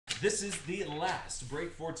This is the last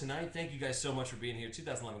break for tonight. Thank you guys so much for being here.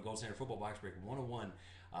 2011 Gold Standard Football Box Break 101.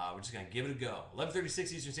 We're just going to give it a go.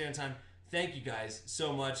 11:36 Eastern Standard Time. Thank you guys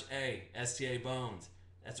so much. Hey, STA Bones.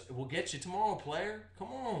 We'll get you tomorrow, player. Come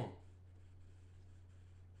on.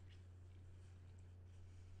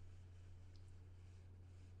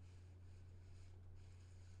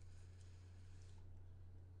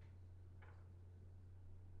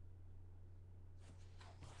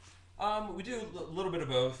 We do a little bit of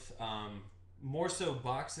both. More so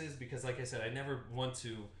boxes because, like I said, I never want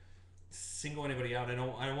to single anybody out. I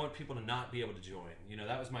don't want people to not be able to join. You know,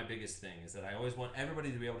 that was my biggest thing, is that I always want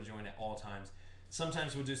everybody to be able to join at all times.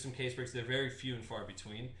 Sometimes we'll do some case breaks. They're very few and far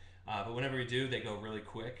between. But whenever we do, they go really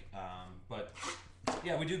quick. But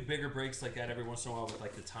yeah, we do bigger breaks like that every once in a while with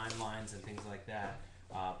like the timelines and things like that.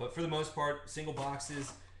 But for the most part, single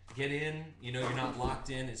boxes, get in. You know, you're not locked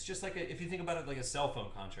in. It's just like if you think about it like a cell phone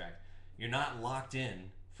contract. You're not locked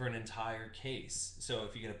in for an entire case. So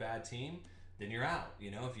if you get a bad team, then you're out.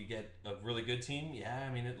 You know, if you get a really good team, yeah,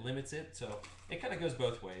 I mean, it limits it. So it kind of goes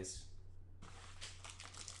both ways.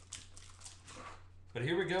 But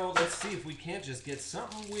here we go. Let's see if we can't just get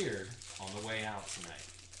something weird on the way out tonight.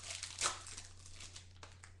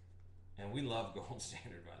 And we love Gold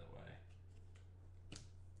Standard, by the way.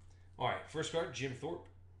 All right, first card, Jim Thorpe.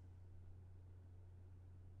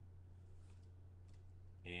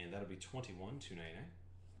 And that'll be 21, $2.99.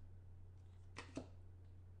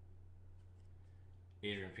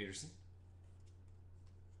 Adrian Peterson.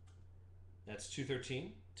 That's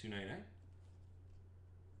 213, $2.99.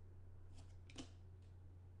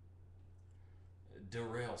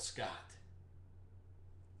 Darrell Scott.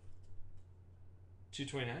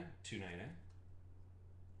 229, $2.99.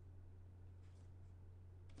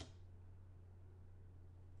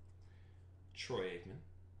 Troy Aikman.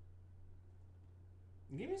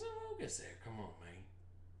 Give me some focus there. Come on, man.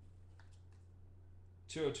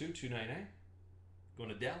 202, $2.99. Going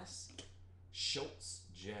to Dallas. Schultz,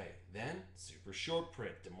 J. Then, super short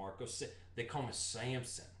print. DeMarco, they call me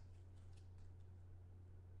Samson.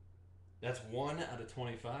 That's 1 out of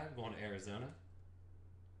 25. Going to Arizona.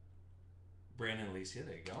 Brandon Alicia,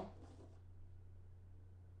 there you go.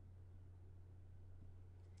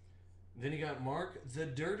 Then you got Mark, the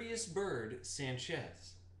Dirtiest Bird,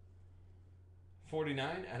 Sanchez.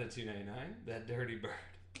 49 out of 299, that dirty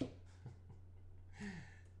bird.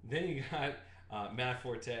 Then you got Matt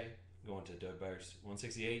Forte going to Doug Byers,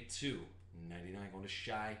 168, $2.99, going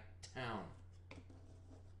to Chi-Town.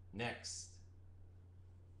 Next,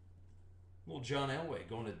 little John Elway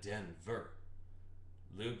going to Denver.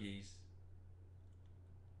 Loogies.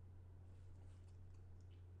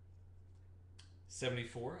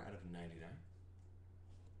 $74 out of 99.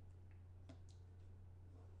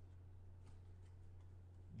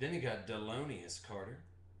 Then you got Delonious Carter.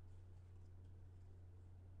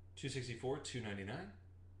 264, $2.99.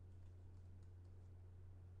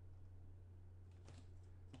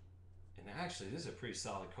 And actually, this is a pretty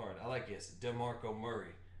solid card. I like this. DeMarco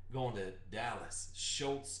Murray going to Dallas.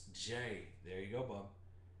 Schultz J. There you go, bub.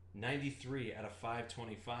 93 out of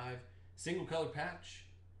 525. Single color patch.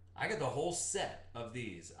 I got the whole set of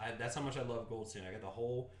these. That's how much I love Gold Standard. I got the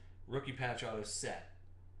whole rookie patch auto set,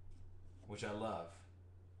 which I love.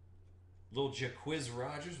 Little Jaquiz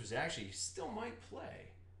Rogers, which actually still might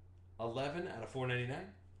play. 11 out of 499.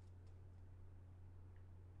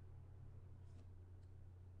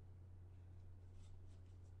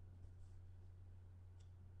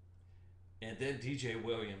 And then DJ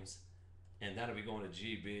Williams, and that'll be going to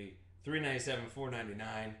GB. 397,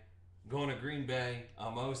 499. Going to Green Bay.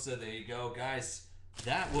 Amosa, there you go. Guys,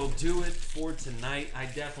 that will do it for tonight. I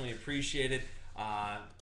definitely appreciate it.